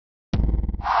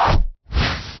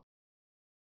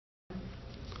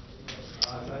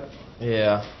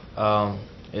Yeah,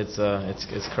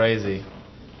 it's crazy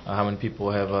how many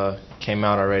people have came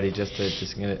out already just to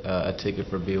get a ticket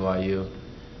for BYU.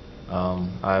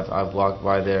 I've walked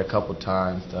by there a couple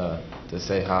times to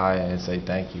say hi and say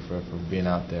thank you for being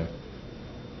out there.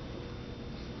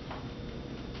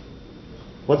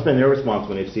 What's been their response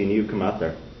when they've seen you come out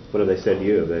there? What have they said to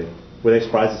you? Were they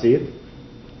surprised to see you?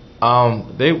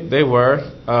 They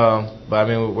were, but I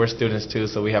mean we're students too,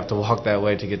 so we have to walk that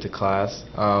way to get to class.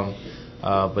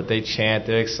 But they chant,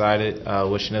 they're excited,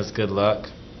 wishing us good luck.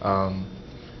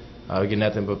 We get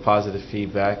nothing but positive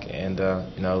feedback, and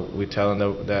we tell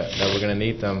them that we're going to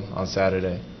need them on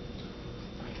Saturday.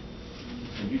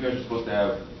 And you guys are supposed to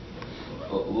have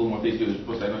a little more things. You're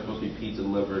supposed to be pizza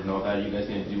delivered and all that. Are you guys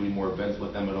going to do any more events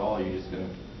with them at all, or are you just going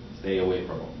to stay away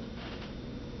from them?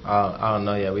 I don't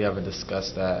know yet. We haven't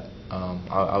discussed that.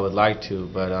 I would like to,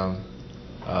 but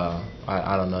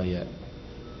I don't know yet.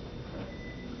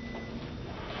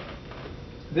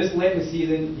 This late in the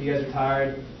season, you guys are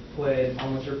tired, played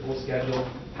almost your full schedule.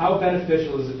 How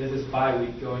beneficial is this bye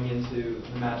week going into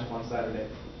the matchup on Saturday?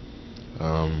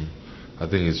 I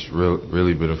think it's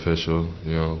really beneficial.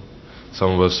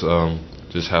 Some of us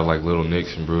just have like little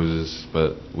nicks and bruises,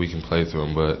 but we can play through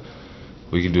them. But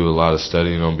we can do a lot of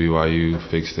studying on BYU,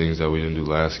 fix things that we didn't do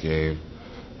last game,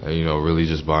 and really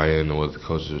just buy into what the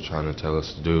coaches are trying to tell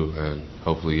us to do, and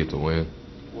hopefully get the win.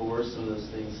 What were some of those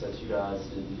things that you guys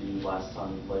didn't do last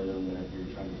time you played them that you're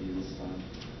trying to do this time?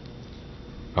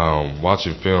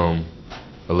 Watching film,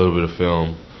 a little bit of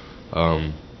film.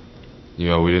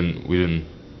 We didn't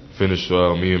finish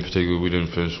well. Me in particular, we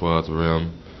didn't finish well at the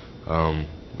rim.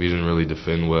 We didn't really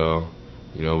defend well.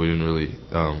 We didn't really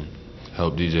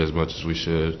help DJ as much as we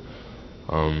should.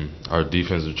 Our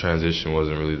defensive transition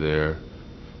wasn't really there.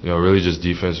 Really just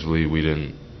defensively we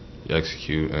didn't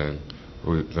execute, and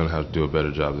we're going to have to do a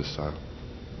better job this time.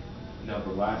 Now,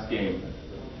 for last game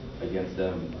against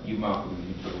them, you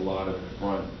took a lot of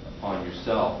front upon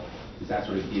yourself. Does that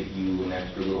sort of give you an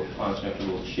extra little punch, an extra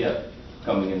little chip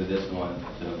coming into this one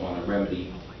to want to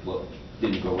remedy what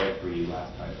didn't go right for you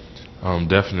last time?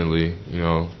 Definitely.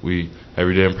 We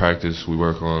every day in practice we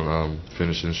work on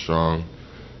finishing strong,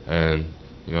 and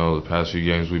the past few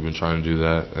games we've been trying to do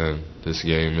that, and this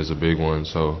game is a big one,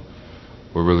 so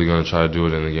we're really going to try to do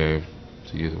it in the game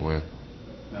to get the win.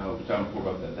 Now, we're talking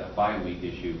before about that bye week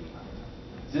issue.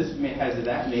 Has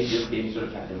that made this game sort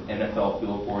of had an NFL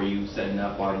feel for you, setting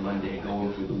up on Monday,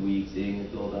 going through the week, seeing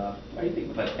it build up? What do you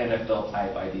think about NFL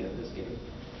type idea of this game?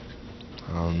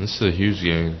 This is a huge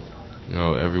game.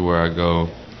 Everywhere I go,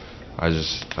 I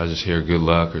just hear good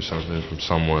luck or something from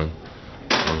someone.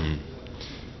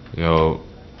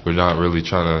 We're not really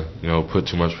trying to put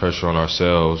too much pressure on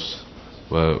ourselves,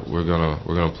 but we're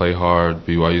gonna play hard.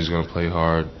 BYU's gonna play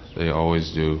hard. They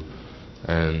always do,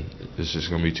 and it's just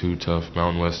gonna be two tough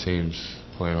Mountain West teams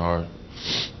playing hard.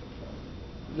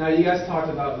 Now, you guys talked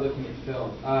about looking at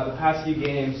film. The past few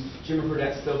games, Jimmer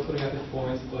Fredette's still putting up the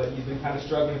performance, but he's been kind of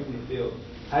struggling from the field.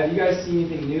 Have you guys seen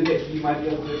anything new that he might be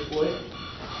able to exploit?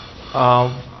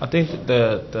 I think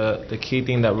that the key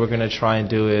thing that we're going to try and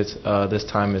do is this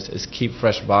time is keep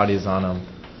fresh bodies on him.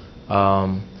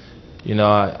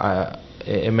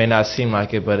 It may not seem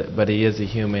like it, but he is a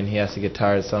human. He has to get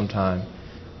tired sometime.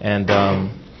 And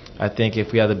I think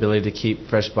if we have the ability to keep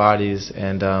fresh bodies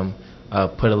and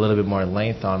put a little bit more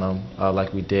length on them,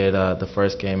 like we did the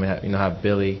first game, and have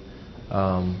Billy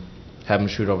have him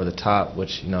shoot over the top,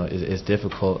 which is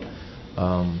difficult.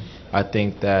 I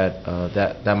think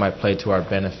that might play to our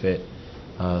benefit.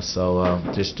 So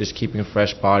just keeping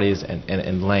fresh bodies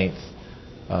and length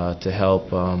to help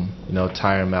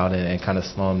tire them out and kind of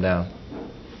slow them down.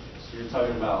 So you're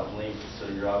talking about length, so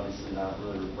you're obviously not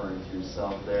really referring to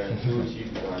yourself there. Who would you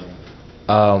be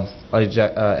guarding?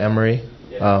 Emery,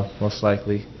 most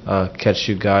likely, catch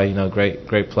shoot guy.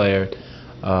 Great player,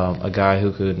 a guy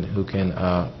who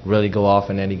can really go off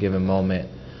in any given moment.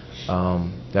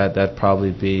 That'd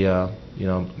probably be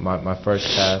my first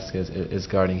task is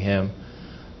guarding him.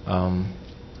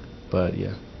 But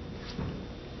yeah.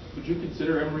 Would you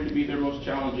consider Emery to be their most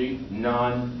challenging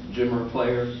non-Jimmer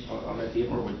player on that team,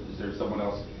 or is there someone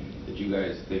else that you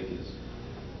guys think is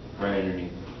right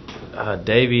underneath?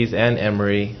 Davies and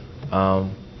Emery,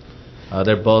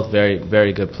 they're both very,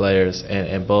 very good players,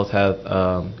 and both have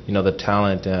the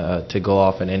talent to go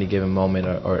off in any given moment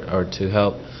or to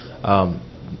help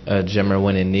Jimmer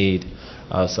when in need.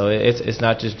 So it's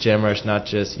not just Jimmer, it's not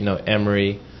just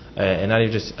Emery, and not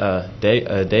even just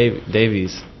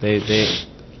Davies.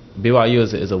 BYU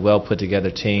is a well put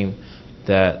together team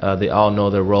that they all know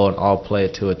their role and all play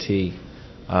it to a T.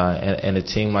 And a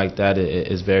team like that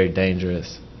is very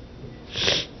dangerous.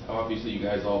 How obviously you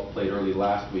guys all played early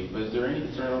last week, but is there any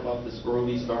concern about this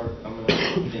early start coming up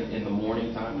in the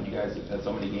morning time when you guys have had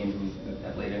so many games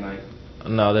at late at night?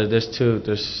 No, there's too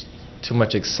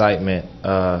much excitement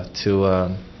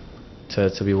to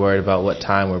be worried about what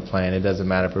time we're playing. It doesn't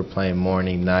matter if we're playing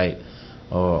morning, night,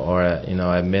 or at,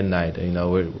 at midnight.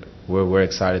 We're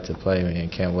excited to play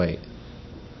and can't wait.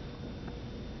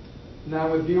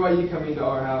 Now with BYU coming to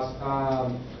our house,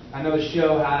 I know the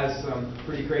show has some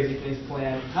pretty crazy things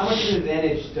planned. How much of an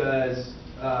advantage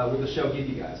will the show give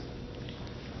you guys?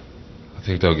 I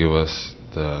think they'll give us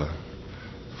the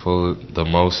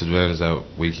most advantage that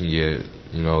we can get.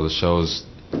 The show is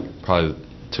probably,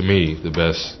 to me, the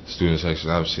best student section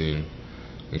I've seen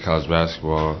in college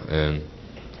basketball. And,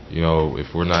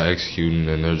 if we're not executing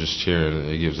and they're just cheering,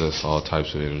 it gives us all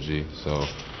types of energy. So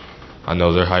I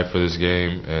know they're hyped for this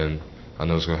game, and I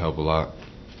know it's going to help a lot.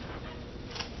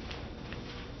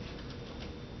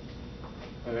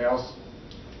 Anything else?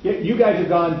 Yeah, you guys have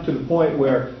gone to the point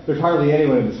where there's hardly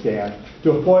anyone in the stand,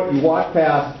 to a point you walk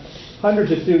past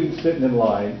hundreds of students sitting in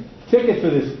line. Tickets for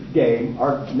this game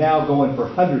are now going for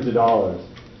hundreds of dollars.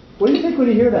 What do you think when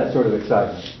you hear that sort of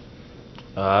excitement?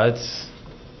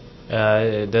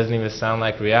 It doesn't even sound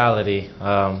like reality.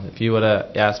 If you would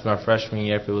have asked my freshman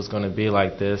year if it was going to be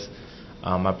like this,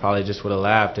 I probably just would have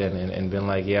laughed and been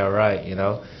like, yeah, right,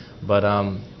 But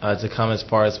to come as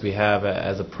far as we have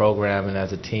as a program and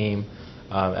as a team,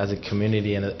 as a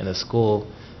community and a school,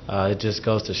 it just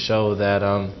goes to show that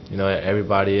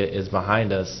everybody is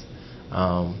behind us.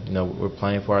 We're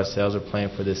playing for ourselves, we're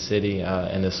playing for this city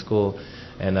and this school,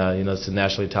 and it's a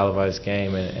nationally televised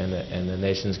game, and the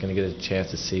nation's going to get a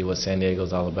chance to see what San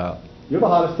Diego's all about. You're the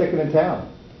hottest ticket in town.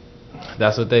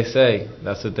 That's what they say.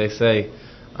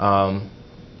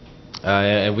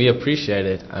 And we appreciate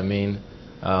it. I mean,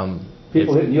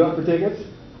 people hitting you up for tickets?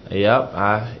 Yep,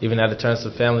 I even had to turn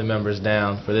some family members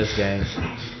down for this game.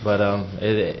 But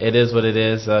it is what it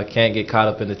is. Can't get caught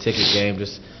up in the ticket game.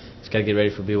 Just got to get ready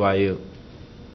for BYU.